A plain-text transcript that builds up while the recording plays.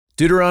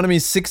Deuteronomy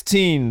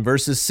 16,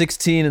 verses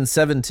 16 and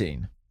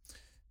 17.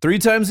 3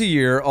 times a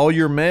year, all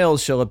your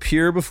males shall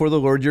appear before the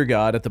Lord your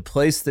God at the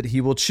place that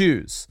he will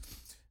choose,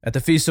 at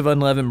the Feast of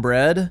Unleavened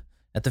Bread,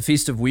 at the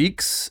Feast of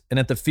Weeks, and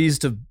at the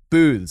Feast of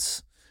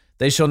Booths.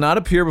 They shall not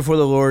appear before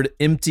the Lord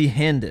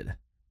empty-handed.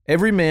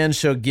 Every man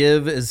shall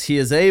give as he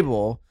is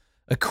able,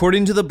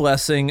 according to the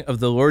blessing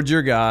of the Lord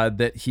your God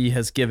that he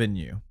has given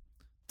you.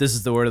 This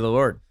is the word of the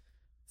Lord.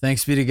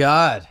 Thanks be to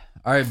God.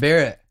 All right,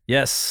 Barrett.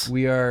 Yes.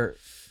 We are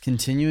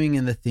continuing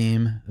in the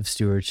theme of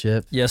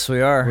stewardship. Yes,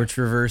 we are. We're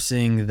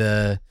traversing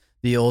the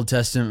Old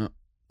Testament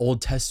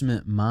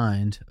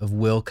mind of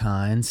Will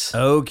Kynes.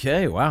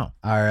 Okay, wow.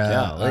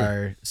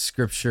 Our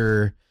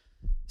scripture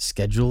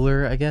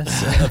scheduler, I guess.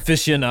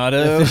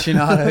 Aficionado,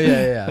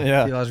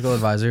 yeah. Theological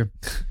advisor.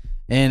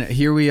 And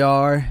here we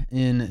are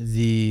in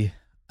the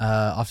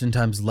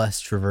oftentimes less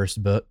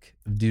traversed book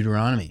of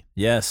Deuteronomy.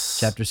 Yes.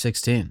 Chapter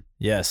 16.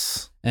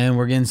 Yes. And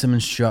we're getting some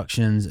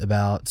instructions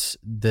about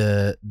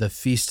the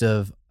Feast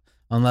of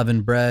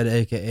Unleavened Bread,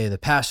 aka the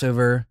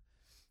Passover,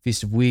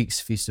 Feast of Weeks,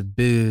 Feast of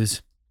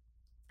Booths.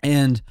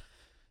 And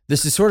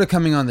this is sort of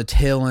coming on the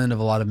tail end of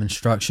a lot of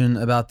instruction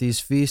about these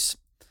feasts.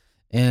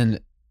 And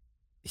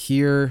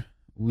here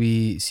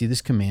we see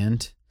this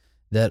command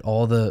that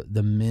all the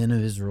men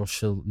of Israel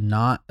shall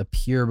not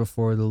appear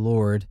before the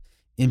Lord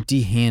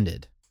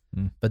empty-handed,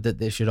 but that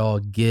they should all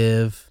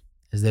give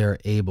as they are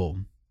able,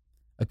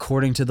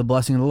 according to the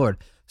blessing of the Lord.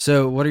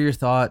 So what are your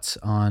thoughts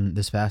on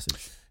this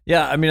passage?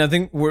 Yeah, I mean, I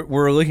think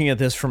we're looking at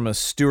this from a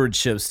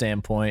stewardship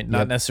standpoint,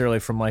 not necessarily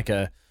from like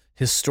a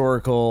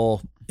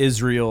historical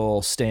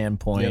Israel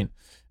standpoint. Yep.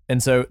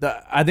 And so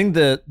I think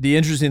the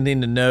interesting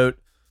thing to note,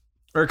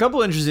 or a couple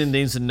interesting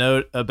things to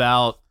note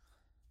about,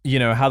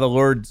 how the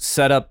Lord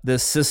set up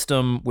this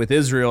system with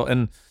Israel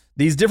and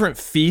these different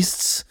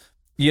feasts.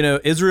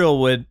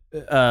 Israel would,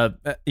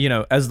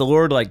 as the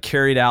Lord like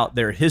carried out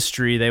their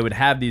history, they would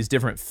have these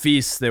different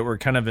feasts that were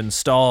kind of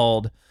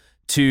installed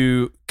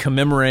to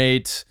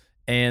commemorate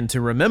and to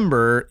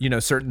remember,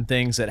 certain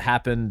things that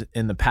happened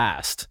in the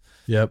past.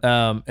 Yep.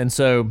 And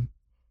so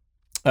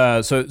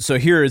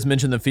here is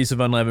mentioned the Feast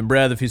of Unleavened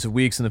Bread, the Feast of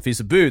Weeks, and the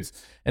Feast of Booths.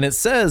 And it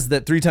says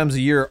that 3 times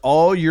a year,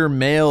 all your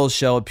males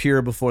shall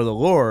appear before the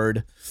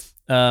Lord.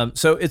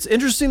 So it's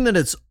interesting that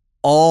it's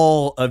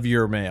all of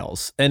your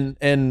males,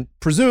 and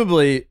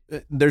presumably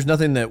there's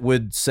nothing that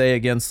would say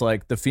against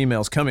like the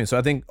females coming. So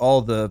I think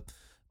all the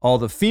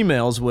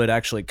females would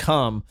actually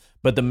come,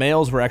 but the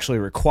males were actually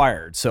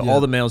required. So all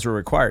the males were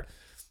required.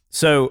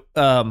 So,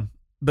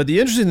 but the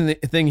interesting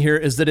thing here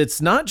is that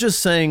it's not just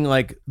saying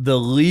like the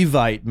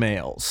Levite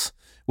males,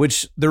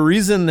 which the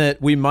reason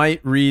that we might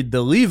read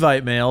the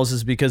Levite males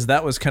is because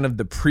that was kind of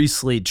the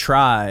priestly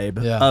tribe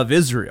of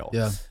Israel.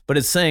 Yeah. But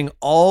it's saying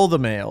all the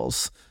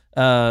males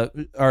are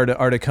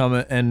to come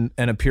and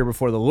appear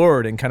before the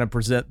Lord and kind of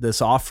present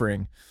this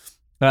offering.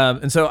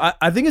 And so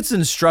I think it's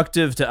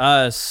instructive to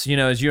us,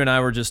 as you and I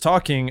were just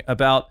talking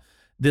about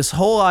this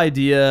whole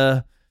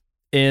idea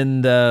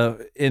in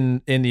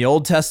the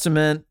Old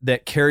Testament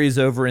that carries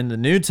over in the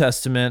New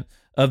Testament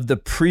of the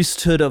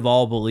priesthood of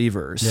all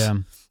believers. Yeah.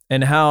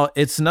 And how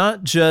it's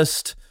not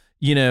just,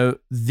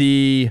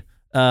 the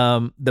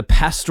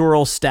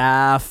pastoral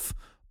staff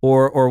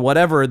or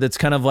whatever that's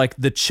kind of like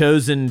the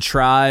chosen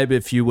tribe,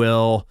 if you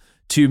will,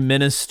 to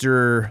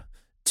minister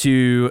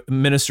in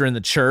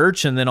the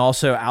church and then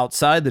also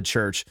outside the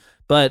church.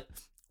 But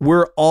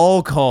we're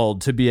all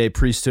called to be a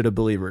priesthood of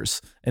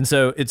believers. And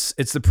so it's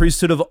the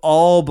priesthood of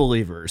all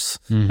believers.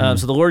 Mm-hmm.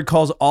 So the Lord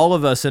calls all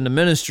of us into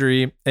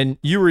ministry. And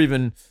you were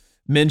even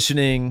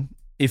mentioning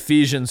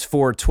Ephesians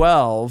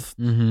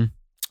 4:12,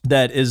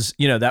 that is,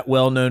 that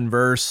well-known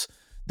verse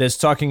that's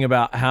talking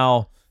about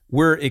how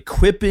we're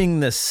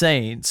equipping the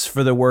saints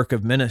for the work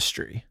of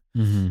ministry.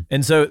 Mm-hmm.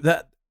 And so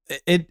that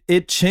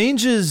it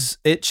changes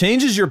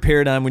your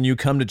paradigm when you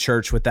come to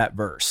church with that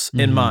verse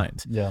in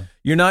mind. Yeah.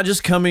 You're not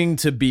just coming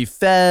to be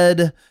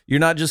fed, you're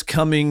not just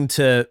coming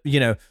to,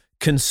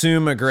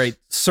 consume a great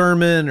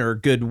sermon or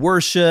good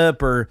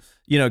worship or,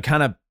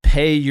 kind of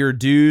pay your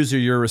dues or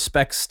your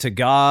respects to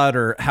God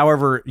or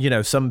however,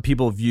 some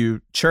people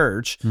view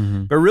church,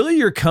 but really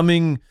you're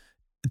coming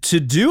to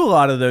do a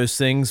lot of those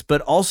things,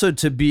 but also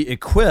to be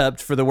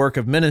equipped for the work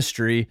of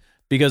ministry,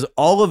 because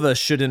all of us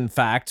should in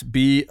fact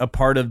be a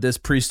part of this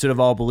priesthood of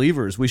all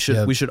believers. We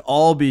should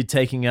all be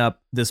taking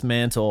up this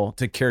mantle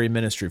to carry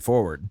ministry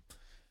forward.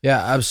 Yeah,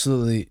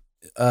 absolutely.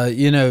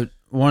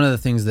 One of the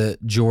things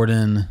that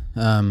Jordan,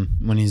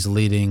 when he's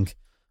leading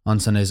on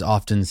Sundays,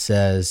 often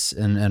says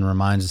and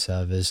reminds us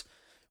of is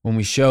when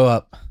we show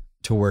up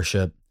to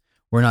worship,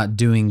 we're not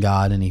doing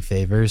God any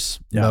favors,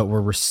 but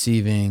we're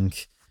receiving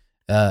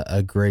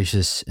a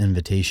gracious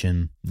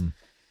invitation.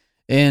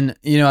 And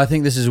I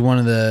think this is one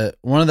of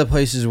the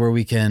places where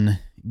we can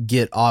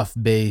get off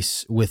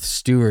base with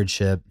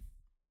stewardship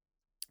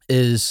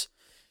is,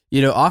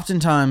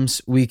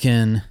 oftentimes we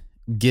can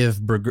give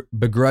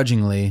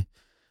begrudgingly.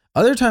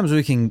 Other times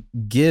we can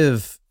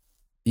give,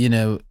 in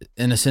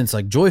a sense,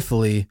 like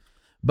joyfully,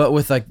 but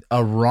with like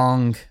a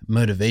wrong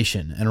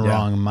motivation and a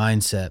wrong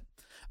mindset.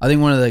 I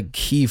think one of the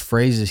key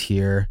phrases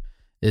here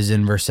is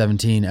in verse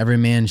 17, every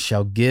man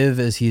shall give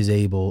as he is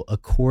able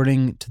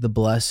according to the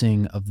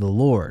blessing of the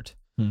Lord.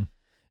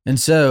 And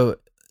so,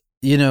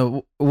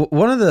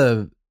 one of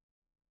the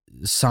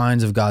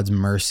signs of God's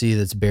mercy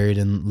that's buried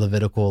in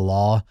Levitical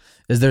law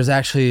is there's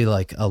actually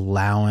like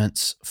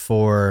allowance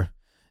for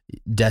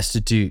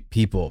destitute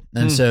people.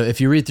 And so if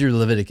you read through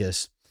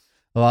Leviticus,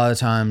 a lot of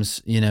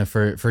times,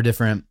 for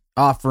different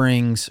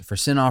offerings, for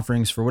sin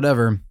offerings, for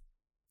whatever,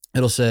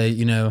 it'll say,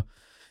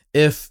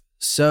 if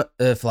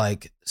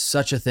like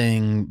such a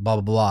thing, blah,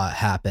 blah, blah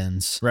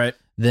happens, Right.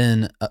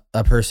 then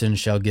a person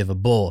shall give a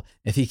bull.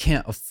 If he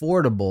can't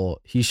afford a bull,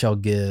 he shall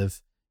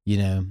give,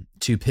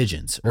 2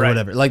 pigeons or Right.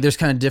 whatever. Like there's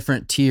kind of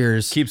different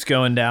tiers. Keeps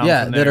going down.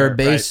 Yeah. from That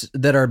there,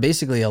 that are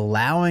basically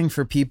allowing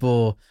for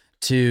people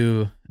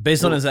to,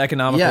 based on his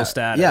economical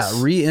status. yeah,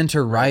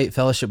 re-enter right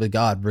fellowship with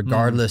God,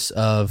 regardless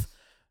of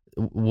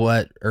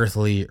what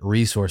earthly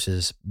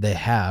resources they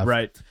have.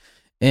 Right.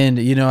 And,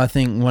 I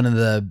think one of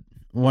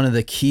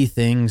the key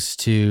things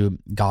to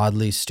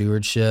godly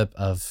stewardship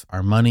of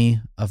our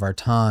money, of our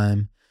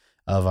time,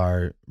 of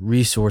our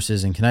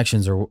resources and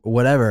connections or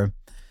whatever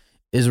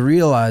is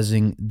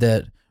realizing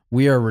that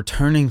we are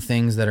returning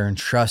things that are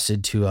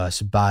entrusted to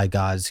us by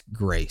God's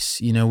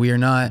grace. We're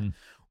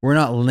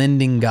not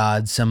lending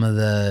God some of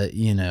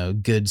the,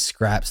 good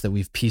scraps that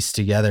we've pieced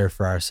together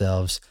for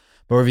ourselves,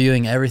 but we're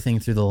viewing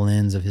everything through the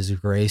lens of his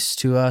grace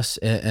to us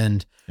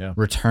and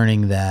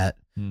returning that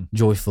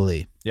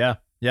joyfully. Yeah.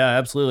 Yeah,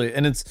 absolutely.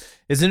 And it's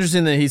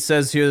interesting that he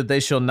says here that they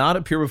shall not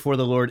appear before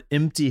the Lord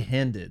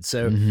empty-handed.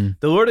 So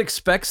the Lord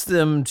expects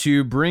them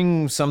to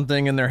bring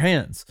something in their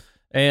hands.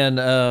 And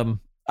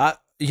I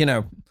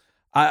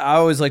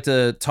always like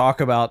to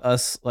talk about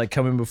us like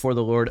coming before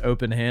the Lord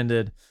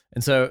open-handed.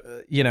 And so,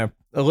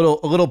 a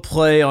little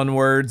play on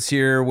words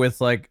here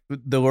with like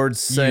the Lord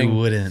saying, You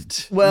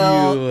wouldn't.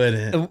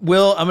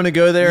 Will, I'm going to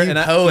go there. You and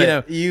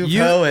poet. You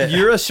poet.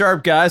 You're a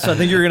sharp guy, so I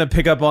think you're going to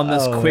pick up on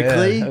this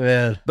quickly.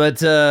 Man.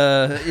 But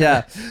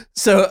yeah,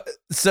 so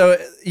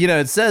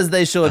it says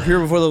they shall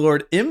appear before the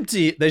Lord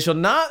empty. They shall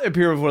not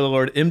appear before the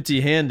Lord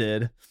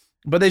empty-handed,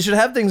 but they should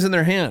have things in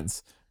their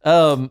hands.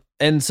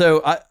 And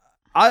so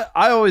I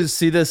always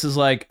see this as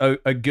like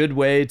a good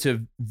way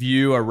to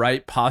view a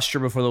right posture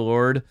before the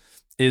Lord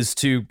is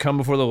to come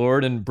before the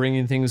Lord and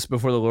bringing things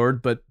before the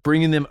Lord, but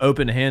bringing them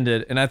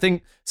open-handed. And I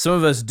think some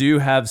of us do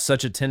have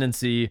such a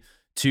tendency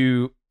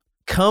to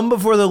come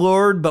before the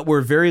Lord, but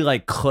we're very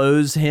like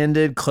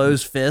closed-handed,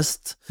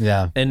 closed-fist.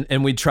 Yeah.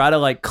 And we try to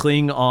like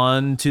cling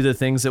on to the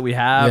things that we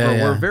have,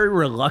 we're very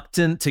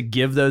reluctant to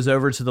give those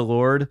over to the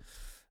Lord.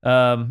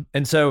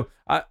 And so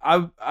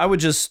I would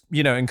just,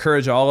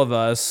 encourage all of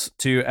us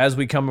to, as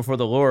we come before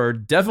the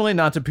Lord, definitely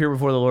not to appear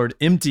before the Lord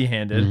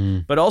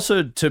empty-handed, but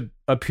also to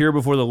appear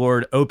before the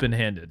Lord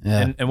open-handed.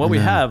 Yeah. And what we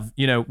have,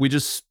 we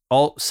just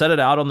all set it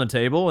out on the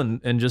table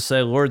and just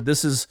say, Lord,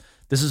 this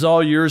is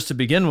all yours to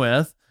begin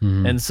with.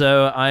 And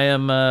so I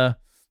am,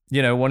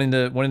 wanting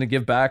to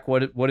give back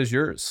what is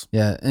yours.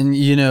 Yeah. And,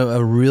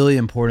 a really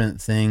important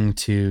thing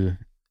to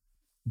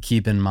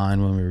keep in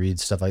mind when we read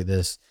stuff like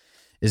this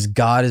is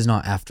God is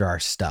not after our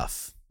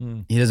stuff.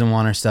 He doesn't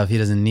want our stuff. He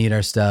doesn't need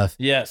our stuff.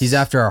 Yes. He's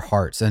after our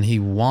hearts, and he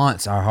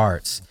wants our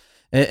hearts.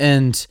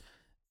 And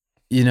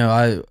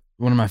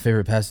one of my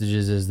favorite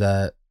passages is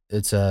that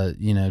it's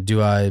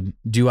do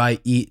I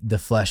eat the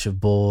flesh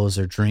of bulls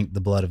or drink the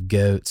blood of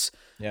goats?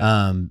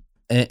 Yeah.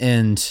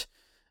 And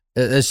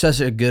it's such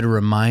a good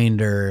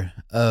reminder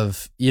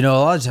of, a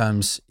lot of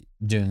times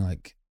doing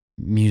like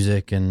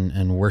music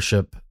and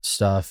worship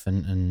stuff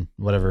and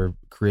whatever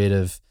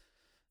creative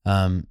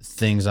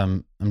things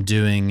I'm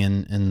doing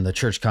in the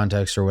church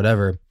context or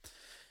whatever,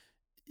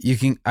 I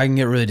can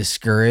get really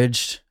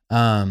discouraged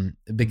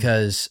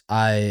because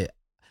I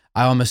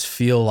almost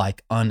feel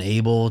like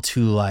unable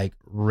to like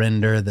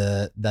render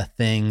the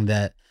thing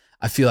that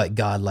I feel like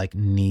God like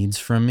needs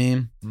from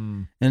me.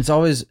 And it's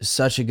always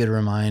such a good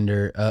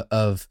reminder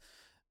of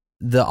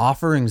the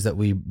offerings that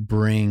we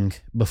bring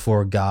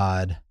before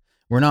God.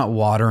 We're not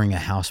watering a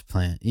house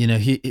plant.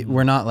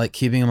 We're not like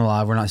keeping him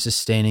alive. We're not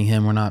sustaining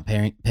him. We're not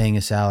paying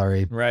a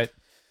salary. Right.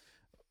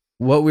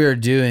 What we are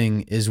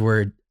doing is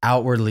we're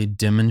outwardly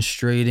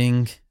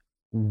demonstrating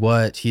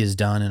what he has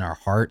done in our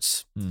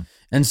hearts.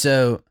 And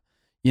so,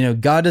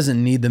 God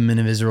doesn't need the men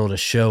of Israel to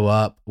show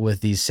up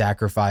with these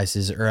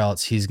sacrifices or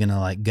else he's going to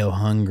like go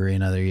hungry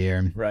another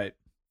year. Right.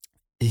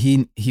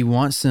 He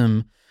wants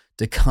them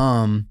to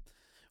come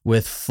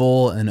with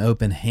full and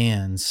open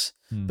hands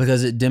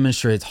because it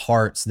demonstrates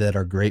hearts that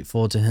are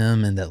grateful to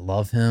him and that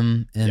love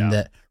him and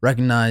that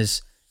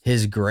recognize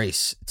his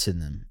grace to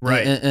them.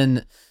 Right.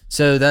 And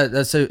so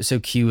that's so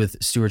key with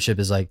stewardship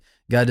is like,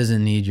 God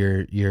doesn't need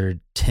your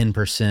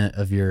 10%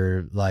 of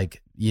your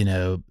like,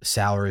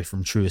 salary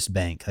from Truist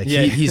Bank. Like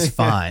he's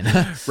fine.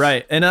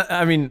 Right. And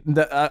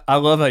I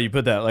love how you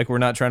put that. Like, we're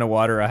not trying to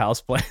water a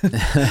house plant.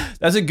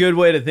 That's a good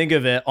way to think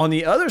of it. On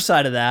the other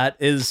side of that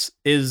is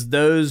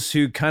those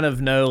who kind of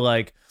know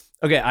like,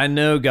 okay, I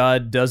know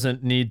God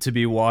doesn't need to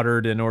be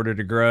watered in order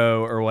to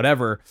grow or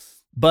whatever,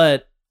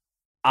 but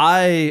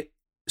I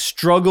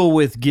struggle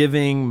with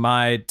giving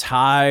my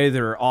tithe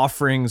or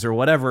offerings or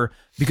whatever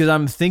because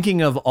I'm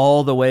thinking of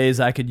all the ways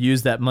I could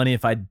use that money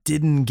if I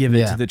didn't give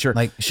it to the church.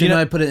 Like, shouldn't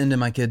I put it into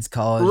my kids'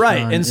 college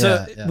Right. fund? And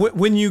so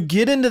when you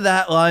get into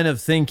that line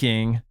of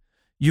thinking,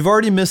 you've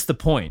already missed the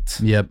point.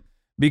 Yep.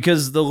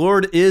 Because the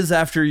Lord is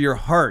after your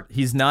heart.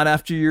 He's not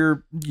after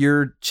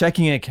your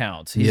checking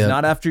account. He's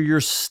not after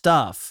your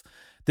stuff.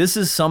 This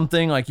is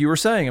something, like you were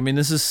saying, I mean,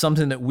 this is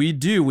something that we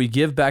do. We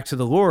give back to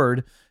the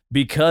Lord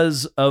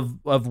because of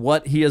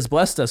what he has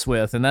blessed us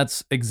with. And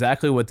that's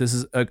exactly what this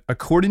is,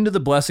 according to the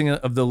blessing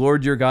of the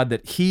Lord your God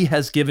that he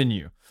has given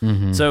you.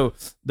 Mm-hmm. So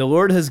the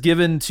Lord has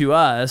given to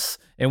us,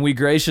 and we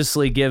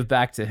graciously give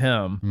back to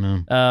him.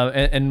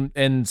 Mm-hmm.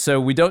 And so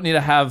we don't need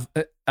to have,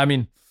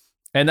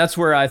 and that's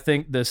where I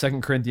think the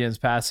 2 Corinthians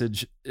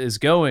passage is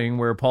going,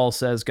 where Paul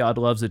says God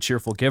loves a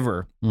cheerful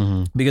giver,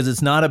 because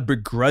it's not a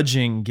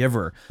begrudging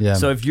giver. Yeah.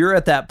 So if you're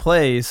at that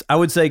place, I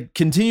would say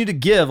continue to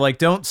give. Like,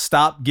 don't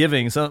stop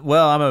giving. So,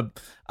 well,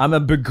 I'm a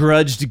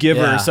begrudged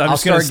giver, so I'm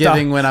just going to start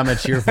giving when I'm a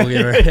cheerful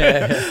giver.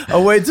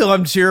 I'll wait till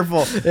I'm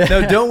cheerful.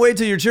 No, don't wait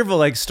till you're cheerful.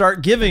 Like,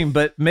 start giving,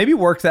 but maybe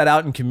work that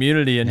out in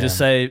community and just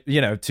say,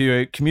 to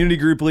a community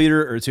group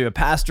leader or to a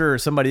pastor or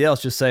somebody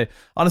else, just say,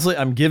 honestly,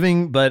 I'm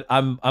giving, but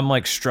I'm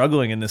like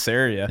struggling in this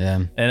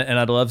area, and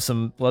I'd love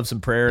some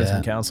prayer and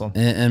some counsel.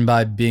 And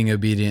by being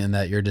obedient in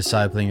that, you're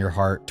discipling your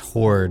heart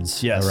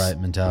towards the right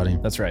mentality.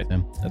 That's right.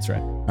 That's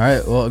right. All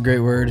right. Well, a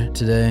great word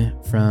today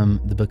from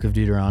the book of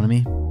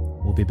Deuteronomy.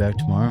 We'll be back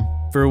tomorrow.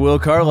 For Will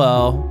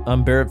Carlisle,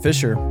 I'm Barrett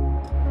Fisher.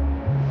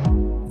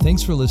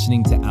 Thanks for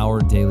listening to Our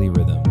Daily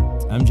Rhythm.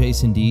 I'm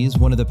Jason Dees,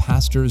 one of the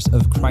pastors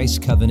of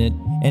Christ Covenant,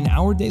 and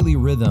Our Daily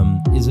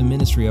Rhythm is a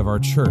ministry of our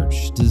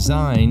church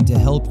designed to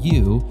help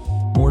you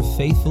more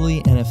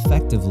faithfully and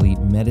effectively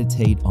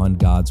meditate on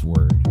God's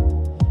Word.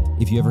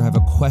 If you ever have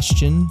a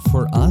question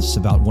for us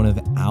about one of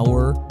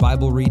our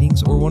Bible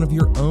readings or one of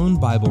your own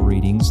Bible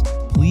readings,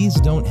 please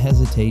don't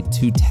hesitate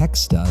to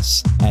text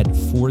us at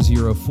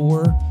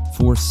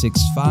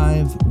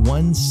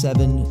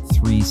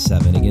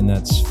 404-465-1737. Again,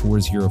 that's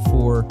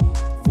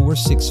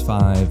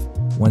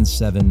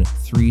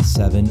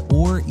 404-465-1737,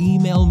 or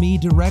email me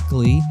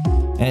directly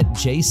at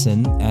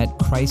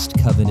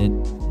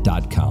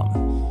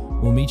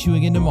jason@christcovenant.com. We'll meet you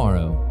again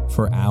tomorrow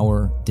for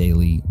Our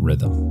Daily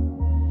Rhythm.